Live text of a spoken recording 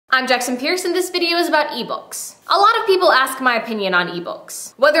I'm Jackson Pierce and this video is about ebooks. A lot of people ask my opinion on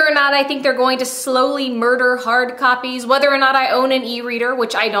ebooks. Whether or not I think they're going to slowly murder hard copies, whether or not I own an e-reader,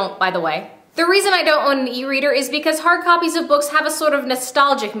 which I don't, by the way. The reason I don't own an e-reader is because hard copies of books have a sort of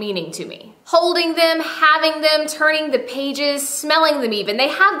nostalgic meaning to me. Holding them, having them, turning the pages, smelling them even, they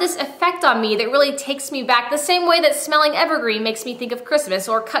have this effect on me that really takes me back the same way that smelling evergreen makes me think of Christmas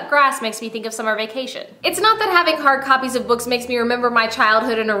or cut grass makes me think of summer vacation. It's not that having hard copies of books makes me remember my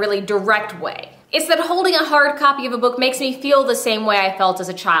childhood in a really direct way. It's that holding a hard copy of a book makes me feel the same way I felt as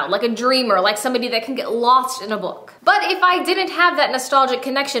a child, like a dreamer, like somebody that can get lost in a book. But if I didn't have that nostalgic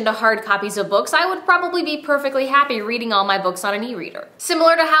connection to hard copies of books, I would probably be perfectly happy reading all my books on an e-reader.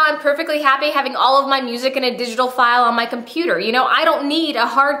 Similar to how I'm perfectly happy having all of my music in a digital file on my computer. You know, I don't need a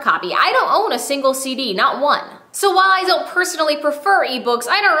hard copy. I don't own a single CD, not one. So while I don't personally prefer ebooks,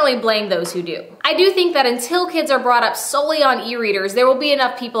 I don't really blame those who do. I do think that until kids are brought up solely on e-readers, there will be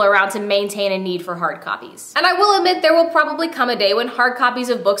enough people around to maintain a need for hard copies. And I will admit there will probably come a day when hard copies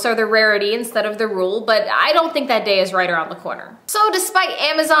of books are the rarity instead of the rule, but I don't think that day is right around the corner. So despite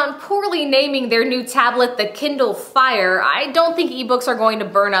Amazon poorly naming their new tablet the Kindle Fire, I don't think ebooks are going to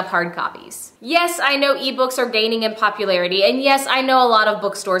burn up hard copies. Yes, I know ebooks are gaining in popularity, and yes, I know a lot of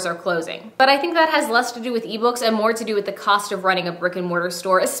bookstores are closing. But I think that has less to do with ebooks and more to do with the cost of running a brick and mortar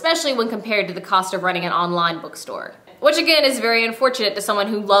store, especially when compared to the cost of running an online bookstore. Which again is very unfortunate to someone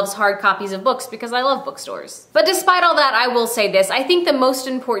who loves hard copies of books because I love bookstores. But despite all that, I will say this, I think the most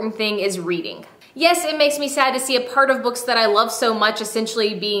important thing is reading. Yes, it makes me sad to see a part of books that I love so much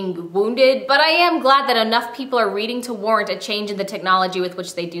essentially being wounded, but I am glad that enough people are reading to warrant a change in the technology with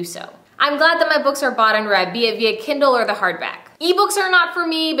which they do so. I'm glad that my books are bought and read, be it via Kindle or the hardback. Ebooks are not for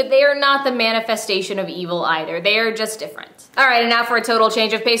me, but they are not the manifestation of evil either. They are just different. Alright, and now for a total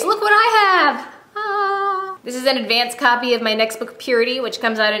change of pace, look what I have! Ah. This is an advanced copy of my next book, Purity, which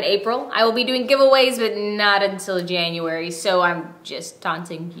comes out in April. I will be doing giveaways, but not until January, so I'm just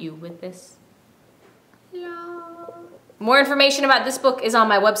taunting you with this. More information about this book is on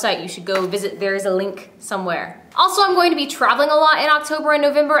my website. You should go visit. There is a link somewhere. Also, I'm going to be traveling a lot in October and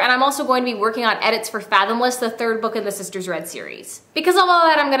November, and I'm also going to be working on edits for Fathomless, the third book in the Sisters Red series. Because of all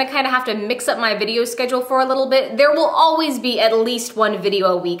that, I'm gonna kind of have to mix up my video schedule for a little bit. There will always be at least one video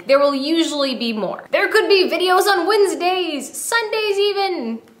a week. There will usually be more. There could be videos on Wednesdays, Sundays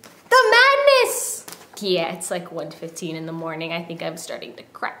even. The madness! Yeah, it's like 1:15 in the morning. I think I'm starting to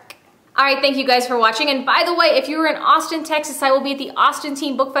crack. Alright, thank you guys for watching, and by the way, if you're in Austin, Texas, I will be at the Austin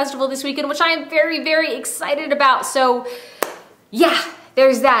Teen Book Festival this weekend, which I am very, very excited about, so yeah,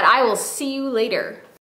 there's that. I will see you later.